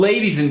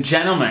Ladies and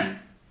gentlemen,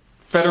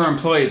 federal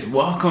employees,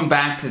 welcome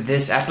back to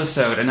this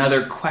episode.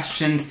 Another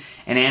questions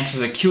and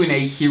answers, a Q&A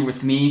here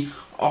with me,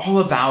 all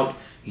about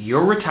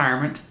your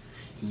retirement,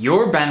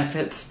 your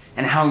benefits,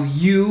 and how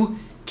you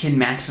can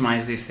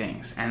maximize these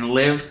things and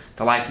live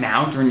the life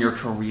now during your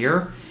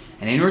career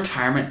and in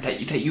retirement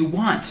that you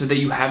want, so that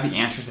you have the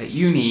answers that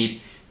you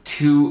need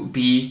to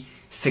be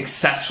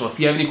successful. If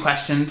you have any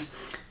questions,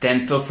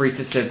 then feel free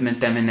to submit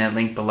them in that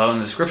link below in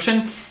the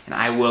description, and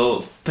I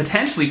will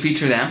potentially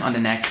feature them on the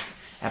next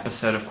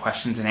episode of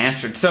Questions and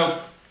Answered. So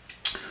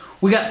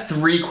we got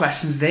 3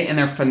 questions today, and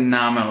they're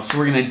phenomenal. So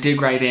we're going to dig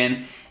right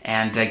in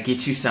and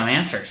get you some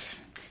answers.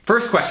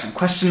 First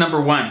question number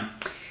 1.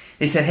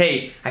 They said,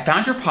 hey, I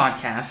found your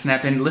podcast, and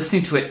I've been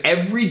listening to it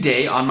every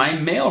day on my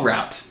mail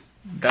route.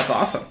 That's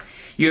awesome.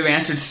 You have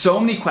answered so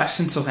many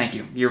questions, so thank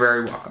you. You're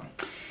very welcome.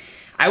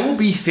 I will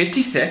be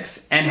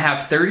 56 and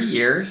have 30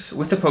 years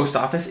with the post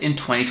office in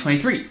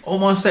 2023.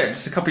 Almost there,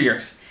 just a couple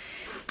years.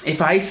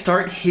 If I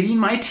start hitting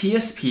my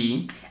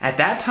TSP at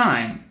that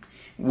time,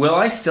 will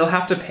I still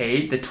have to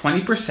pay the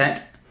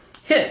 20%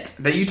 hit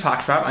that you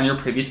talked about on your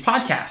previous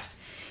podcast?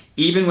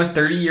 Even with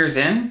 30 years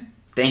in?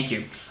 Thank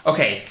you.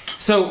 Okay,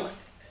 so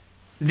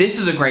this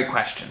is a great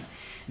question.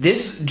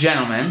 This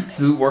gentleman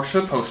who works for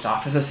the post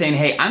office is saying,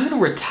 hey, I'm going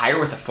to retire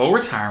with a full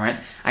retirement.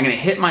 I'm going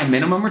to hit my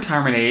minimum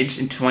retirement age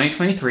in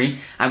 2023.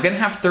 I'm going to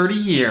have 30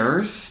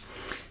 years.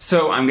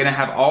 So I'm going to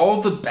have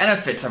all the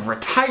benefits of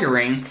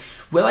retiring.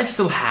 Will I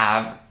still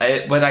have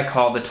what I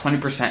call the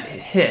 20%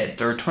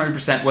 hit or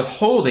 20%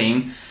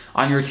 withholding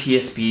on your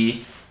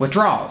TSP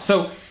withdrawal?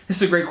 So this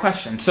is a great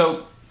question.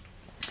 So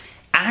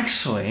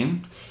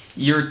actually,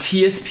 your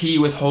TSP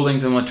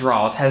withholdings and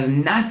withdrawals has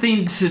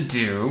nothing to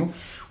do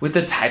with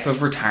the type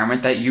of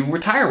retirement that you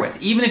retire with.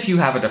 Even if you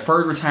have a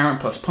deferred retirement,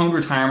 postponed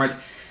retirement,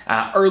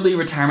 early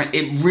retirement,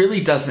 it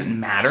really doesn't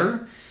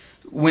matter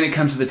when it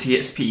comes to the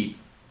TSP.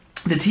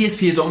 The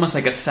TSP is almost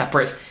like a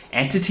separate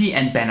entity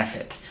and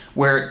benefit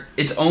where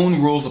its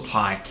own rules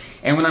apply.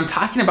 And when I'm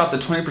talking about the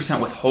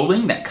 20%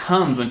 withholding that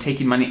comes when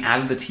taking money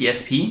out of the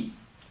TSP,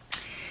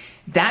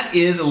 that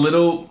is a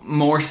little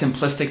more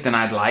simplistic than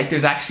I'd like.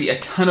 There's actually a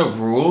ton of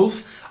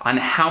rules on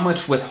how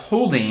much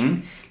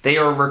withholding they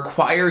are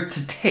required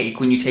to take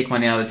when you take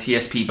money out of the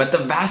TSP. But the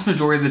vast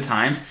majority of the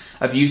times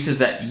of uses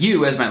that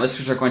you, as my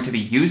listeners, are going to be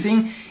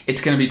using, it's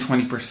going to be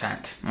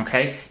 20%,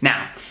 okay?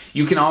 Now,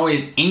 you can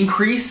always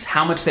increase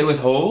how much they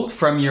withhold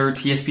from your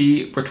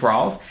TSP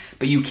withdrawals,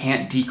 but you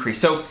can't decrease.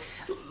 So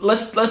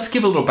let's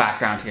give a little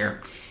background here.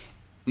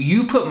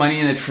 You put money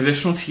in a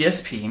traditional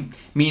TSP,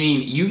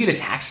 meaning you get a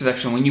tax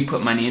deduction when you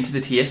put money into the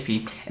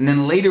TSP, and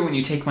then later when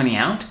you take money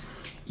out,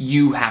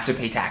 you have to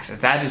pay taxes.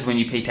 That is when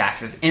you pay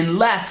taxes,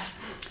 unless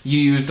you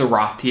use the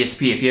Roth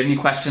TSP. If you have any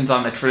questions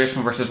on the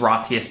traditional versus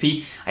Roth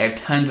TSP, I have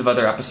tons of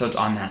other episodes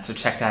on that, so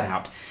check that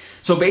out.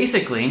 So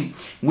basically,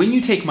 when you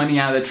take money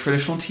out of the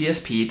traditional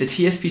TSP, the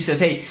TSP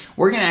says, hey,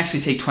 we're going to actually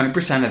take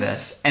 20% of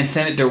this and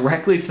send it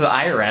directly to the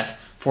IRS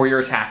for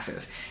your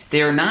taxes.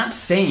 They are not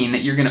saying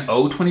that you're going to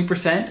owe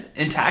 20%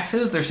 in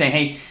taxes. They're saying,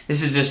 hey,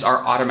 this is just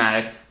our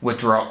automatic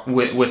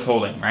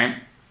withholding, right?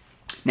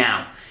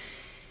 Now,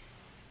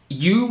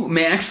 you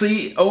may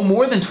actually owe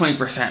more than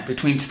 20%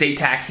 between state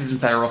taxes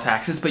and federal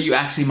taxes, but you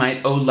actually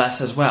might owe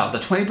less as well. The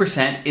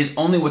 20% is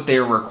only what they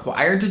are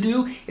required to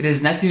do. It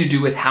has nothing to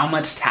do with how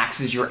much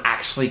taxes you're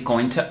actually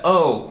going to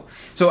owe.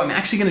 So I'm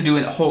actually going to do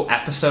a whole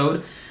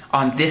episode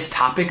on this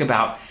topic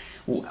about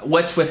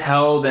what's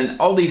withheld and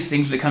all these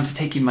things when it comes to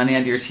taking money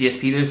out of your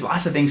TSP. There's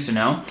lots of things to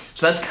know.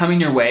 So that's coming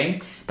your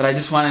way, but I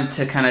just wanted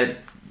to kind of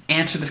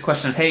answer this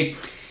question of, hey,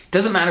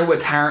 doesn't matter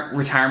what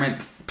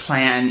retirement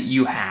plan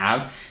you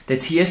have, the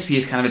TSP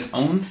is kind of its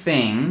own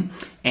thing,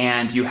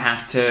 and you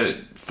have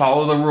to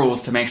follow the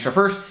rules to make sure,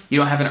 first, you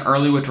don't have an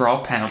early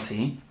withdrawal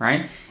penalty,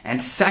 right?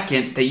 And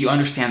second, that you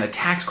understand the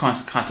tax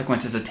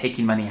consequences of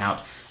taking money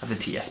out of the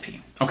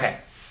TSP. Okay.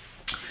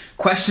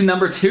 Question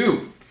number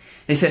 2.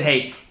 They said,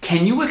 hey,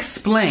 can you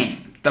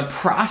explain the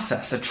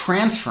process of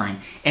transferring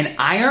an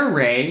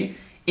IRA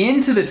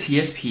into the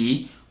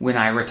TSP when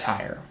I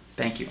retire?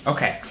 Thank you.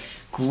 Okay.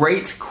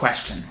 Great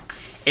question.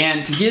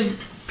 And to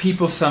give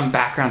people some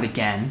background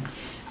again,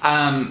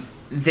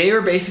 they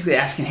are basically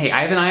asking, hey,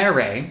 I have an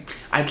IRA.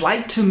 I'd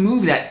like to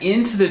move that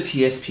into the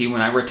TSP when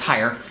I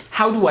retire.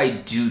 How do I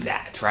do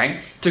that, right?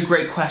 It's a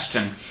great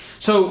question.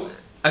 So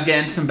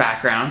again, some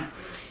background.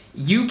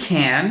 You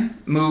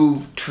can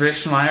move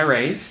traditional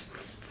IRAs,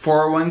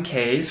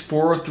 401ks,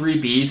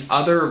 403bs,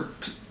 other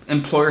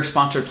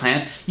employer-sponsored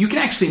plans. You can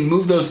actually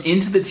move those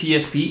into the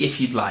TSP if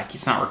you'd like.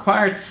 It's not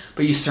required,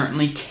 but you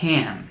certainly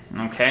can,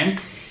 okay?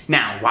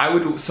 Now, why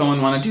would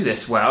someone want to do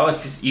this? Well,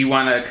 if you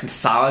want to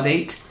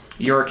consolidate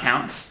your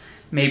accounts,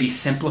 maybe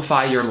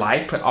simplify your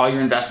life, put all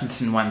your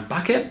investments in one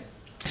bucket,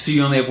 so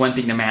you only have one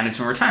thing to manage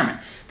in retirement.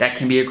 That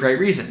can be a great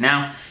reason.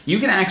 Now, you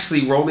can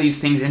actually roll these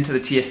things into the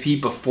TSP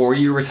before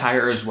you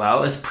retire as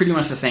well. It's pretty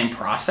much the same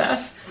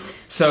process,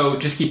 so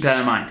just keep that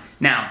in mind.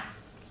 Now,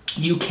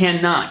 you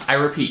cannot, I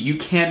repeat, you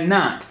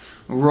cannot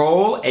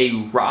roll a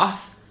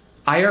Roth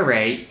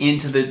IRA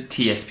into the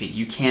TSP.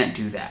 You can't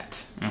do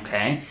that,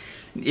 okay?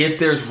 If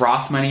there's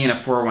Roth money in a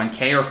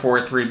 401k or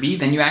 403b,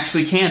 then you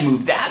actually can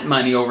move that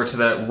money over to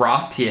the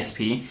Roth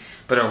TSP,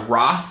 but a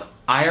Roth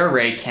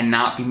IRA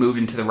cannot be moved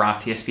into the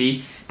Roth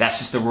TSP. That's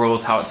just the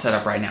rules how it's set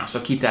up right now, so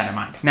keep that in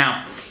mind.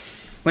 Now,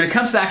 when it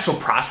comes to the actual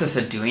process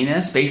of doing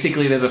this,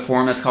 basically there's a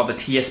form that's called the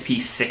TSP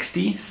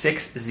 60,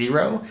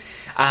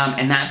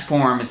 and that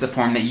form is the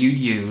form that you'd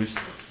use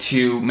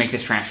to make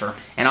this transfer.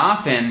 And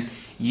often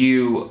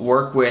you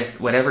work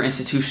with whatever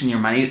institution your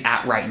money is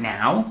at right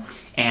now,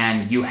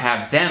 and you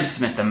have them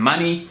submit the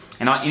money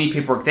and any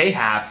paperwork they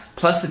have,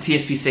 plus the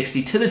TSP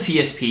 60 to the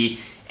TSP,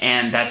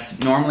 and that's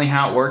normally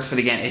how it works. But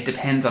again, it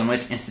depends on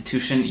which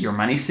institution your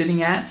money's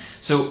sitting at.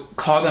 So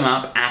call them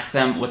up, ask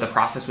them what the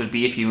process would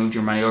be if you moved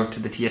your money over to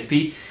the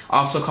TSP.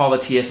 Also call the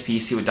TSP,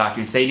 see what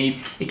documents they need.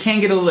 It can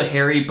get a little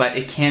hairy, but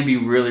it can be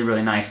really,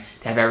 really nice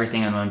to have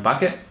everything in one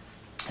bucket.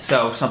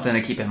 So something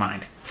to keep in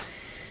mind.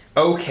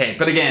 Okay,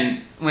 but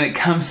again, when it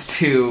comes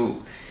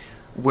to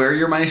where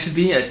your money should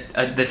be,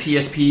 the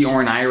TSP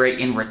or an IRA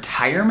in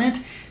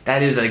retirement,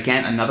 that is,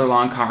 again, another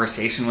long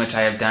conversation, which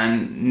I have done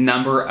a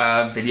number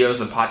of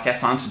videos and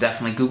podcasts on, so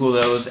definitely Google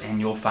those and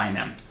you'll find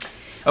them.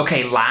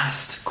 Okay,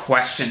 last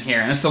question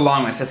here, and this is a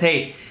long one. It says,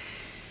 hey,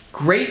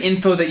 great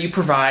info that you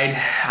provide.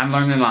 I'm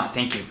learning a lot.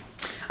 Thank you.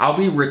 I'll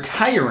be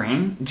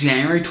retiring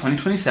January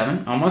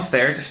 2027, almost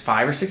there, just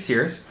 5 or 6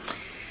 years.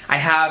 I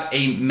have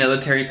a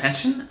military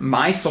pension,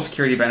 my Social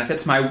Security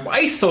benefits, my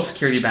wife's Social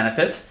Security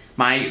benefits,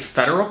 my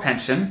federal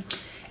pension,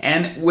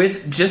 and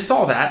with just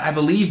all that, I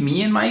believe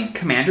me and my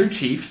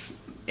Commander-in-Chief,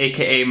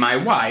 aka my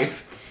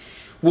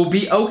wife, will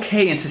be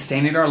okay in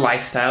sustaining our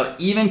lifestyle,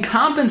 even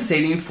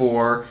compensating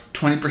for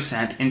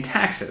 20% in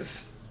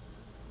taxes.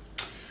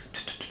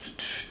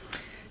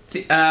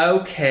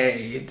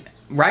 Okay,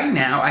 right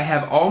now I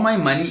have all my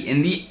money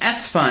in the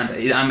S fund.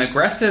 I'm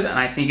aggressive and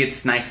I think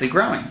it's nicely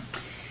growing.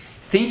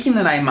 Thinking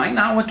that I might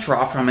not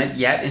withdraw from it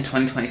yet in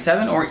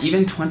 2027 or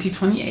even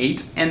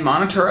 2028 and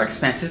monitor our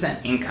expenses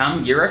and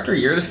income year after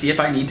year to see if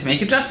I need to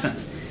make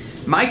adjustments.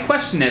 My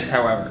question is,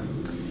 however,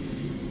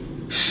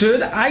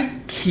 should I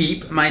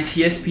keep my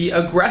TSP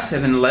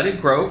aggressive and let it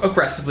grow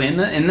aggressively in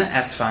the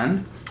S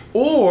fund,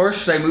 or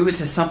should I move it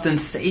to something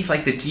safe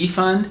like the G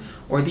fund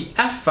or the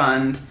F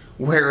fund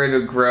where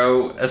it'll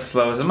grow as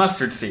slow as a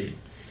mustard seed?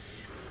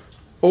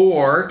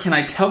 Or can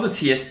I tell the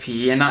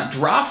TSP and not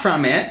draw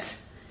from it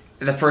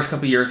the first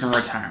couple years in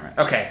retirement?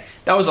 Okay,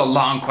 that was a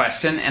long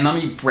question, and let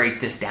me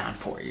break this down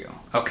for you,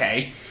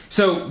 okay?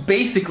 So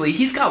basically,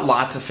 he's got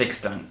lots of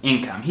fixed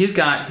income. He's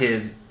got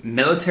his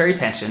military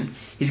pension,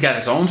 he's got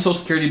his own Social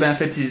Security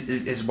benefits,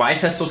 his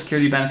wife has Social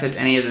Security benefits,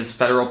 and he has his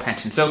federal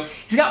pension. So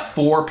he's got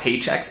 4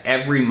 paychecks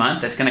every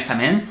month that's gonna come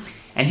in,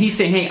 and he's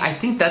saying, hey, I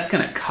think that's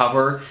gonna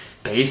cover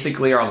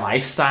basically our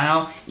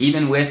lifestyle,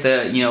 even with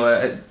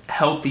a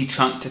healthy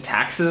chunk to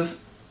taxes.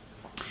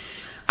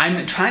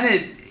 I'm trying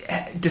to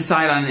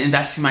decide on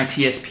investing my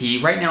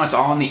TSP. Right now it's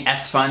all in the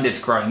S fund, it's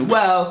growing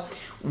well.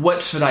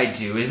 What should I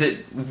do? Is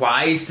it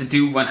wise to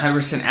do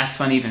 100% S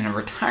fund even in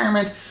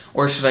retirement,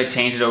 or should I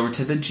change it over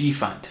to the G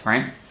fund,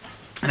 right?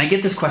 And I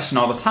get this question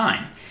all the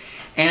time.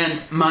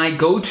 And my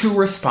go-to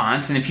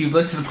response, and if you've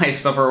listened to my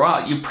stuff for a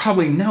while, you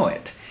probably know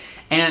it.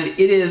 And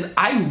it is,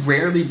 I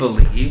rarely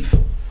believe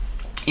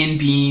in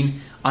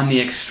being on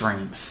the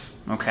extremes,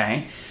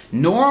 okay?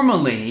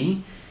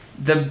 Normally,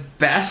 the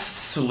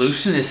best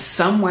solution is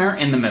somewhere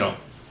in the middle,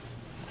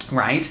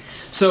 right?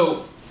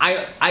 So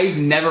I've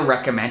never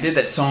recommended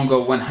that someone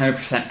go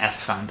 100%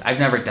 S fund. I've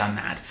never done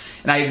that.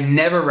 And I've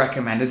never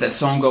recommended that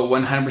someone go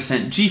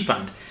 100% G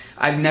fund.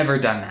 I've never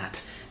done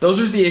that. Those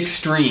are the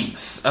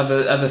extremes of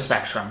the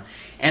spectrum.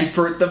 And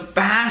for the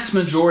vast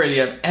majority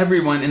of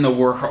everyone in the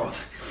world,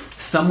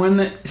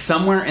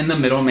 somewhere in the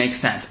middle makes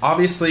sense.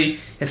 Obviously,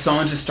 if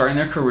someone's just starting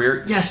their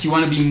career, yes, you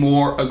want to be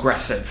more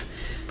aggressive.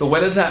 But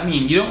what does that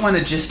mean? You don't want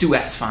to just do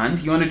S fund.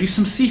 You want to do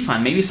some C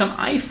fund, maybe some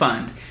I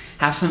fund.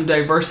 Have some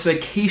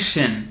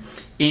diversification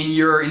in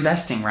your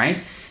investing,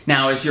 right?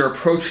 Now, as you're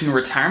approaching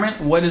retirement,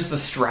 what is the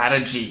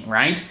strategy,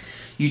 right?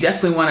 You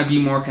definitely want to be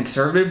more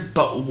conservative,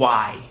 but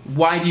why?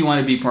 Why do you want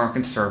to be more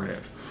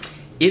conservative?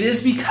 It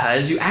is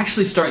because you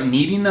actually start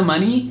needing the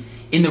money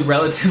in the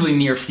relatively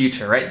near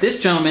future, right? This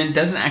gentleman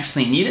doesn't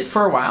actually need it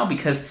for a while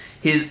because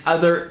his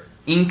other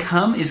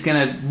income is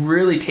going to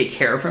really take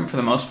care of him for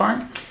the most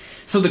part.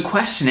 So the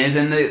question is,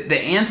 and the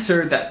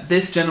answer that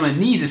this gentleman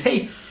needs is,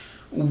 hey,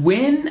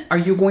 when are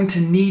you going to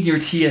need your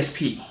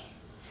TSP?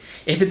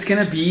 If it's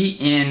going to be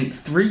in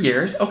 3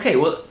 years, okay,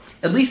 well,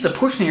 at least a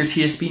portion of your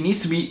TSP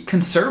needs to be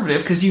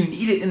conservative because you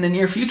need it in the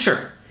near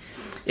future.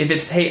 If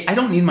it's, hey, I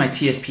don't need my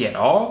TSP at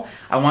all,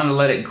 I want to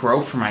let it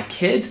grow for my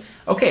kids,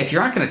 okay, if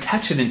you're not going to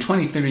touch it in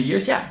 20, 30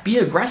 years, yeah, be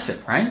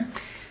aggressive, right?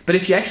 But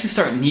if you actually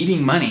start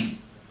needing money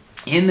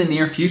in the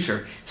near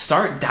future,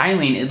 start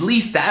dialing at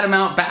least that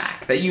amount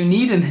back that you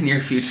need in the near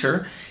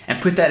future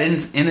and put that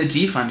in the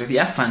G fund or the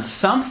F fund,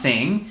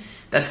 something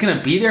that's going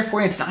to be there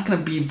for you. It's not going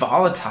to be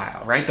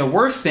volatile, right? The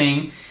worst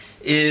thing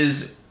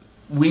is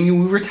when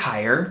you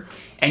retire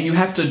And you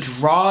have to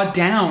draw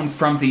down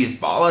from the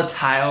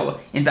volatile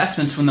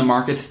investments when the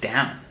market's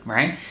down,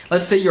 right?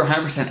 Let's say you're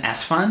 100%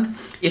 S fund.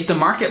 If the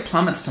market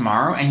plummets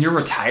tomorrow and you're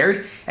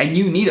retired and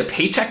you need a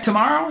paycheck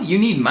tomorrow, you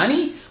need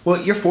money,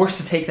 well, you're forced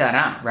to take that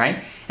out,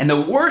 right? And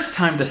the worst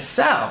time to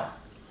sell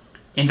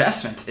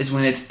investments is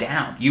when it's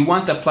down. You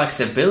want the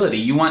flexibility.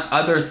 You want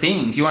other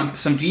things. You want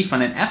some G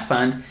fund and F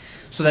fund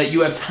so that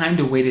you have time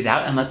to wait it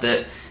out and let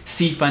the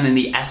C fund and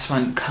the S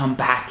fund come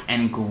back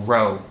and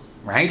grow,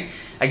 right?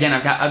 Again,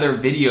 I've got other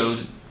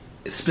videos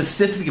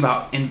specifically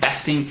about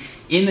investing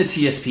in the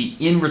TSP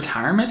in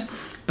retirement,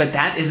 but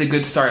that is a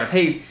good start of,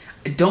 hey,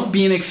 don't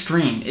be an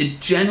extreme. It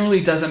generally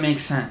doesn't make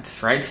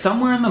sense, right?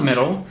 Somewhere in the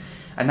middle,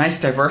 a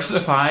nice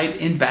diversified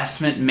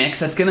investment mix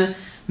that's gonna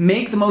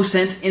make the most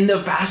sense in the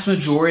vast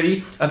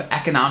majority of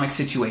economic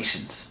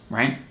situations,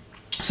 right?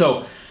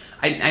 So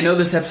I know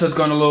this episode's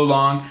going a little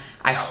long.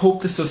 I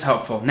hope this was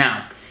helpful.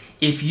 Now,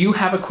 if you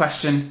have a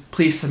question,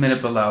 please submit it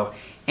below.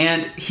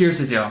 And here's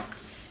the deal.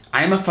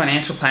 I am a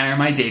financial planner in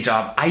my day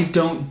job. I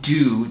don't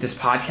do this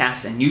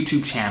podcast and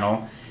YouTube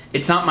channel.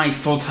 It's not my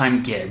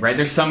full-time gig, right?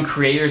 There's some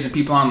creators and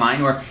people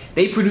online where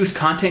they produce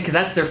content because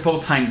that's their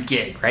full-time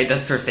gig, right?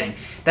 That's their thing.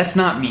 That's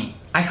not me.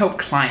 I help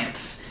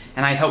clients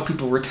and I help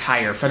people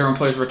retire, federal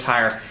employees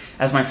retire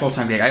as my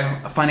full-time gig.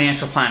 I'm a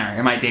financial planner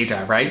in my day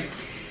job, right?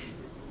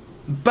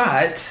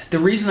 But the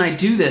reason I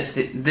do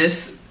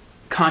this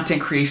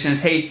content creation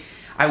is, hey,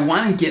 I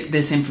want to get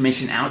this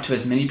information out to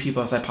as many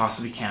people as I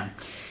possibly can.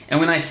 And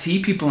when I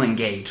see people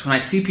engage, when I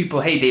see people,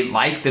 hey, they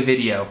like the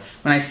video,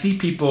 when I see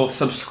people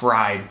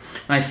subscribe,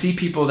 when I see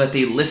people that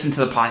they listen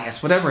to the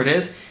podcast, whatever it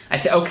is, I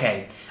say,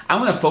 okay, I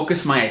want to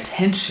focus my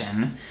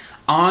attention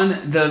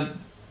on the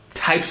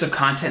types of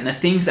content and the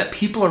things that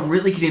people are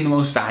really getting the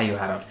most value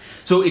out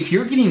of. So if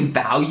you're getting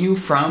value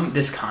from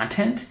this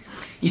content,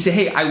 you say,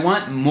 hey, I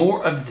want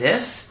more of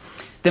this,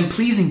 then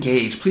please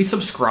engage, please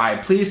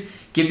subscribe, please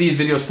give these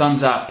videos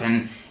thumbs up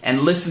and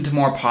listen to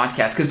more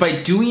podcasts. Because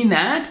by doing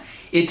that,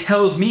 it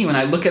tells me when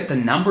I look at the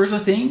numbers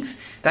of things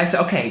that I say,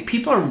 okay,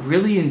 people are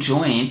really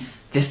enjoying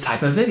this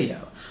type of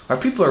video, or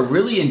people are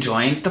really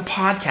enjoying the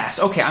podcast.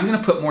 Okay, I'm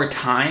gonna put more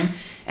time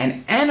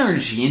and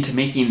energy into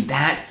making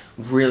that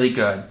really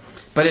good.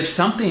 But if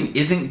something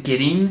isn't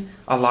getting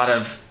a lot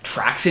of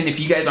traction, if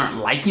you guys aren't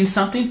liking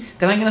something,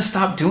 then I'm gonna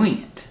stop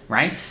doing it,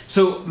 right?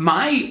 So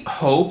my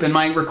hope and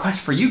my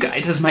request for you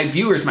guys as my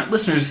viewers, my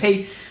listeners,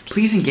 hey,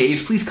 please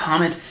engage, please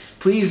comment,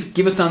 please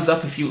give a thumbs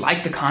up if you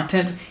like the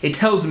content. It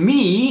tells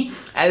me,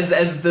 as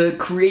the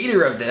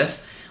creator of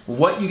this,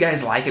 what you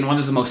guys like and what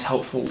is the most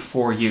helpful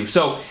for you.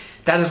 So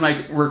that is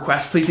my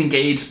request. Please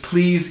engage.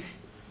 Please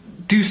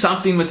do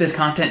something with this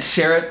content.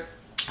 Share it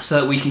so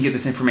that we can get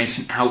this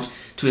information out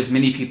to as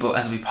many people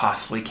as we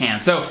possibly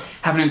can. So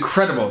have an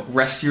incredible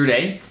rest of your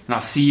day, and I'll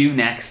see you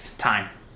next time.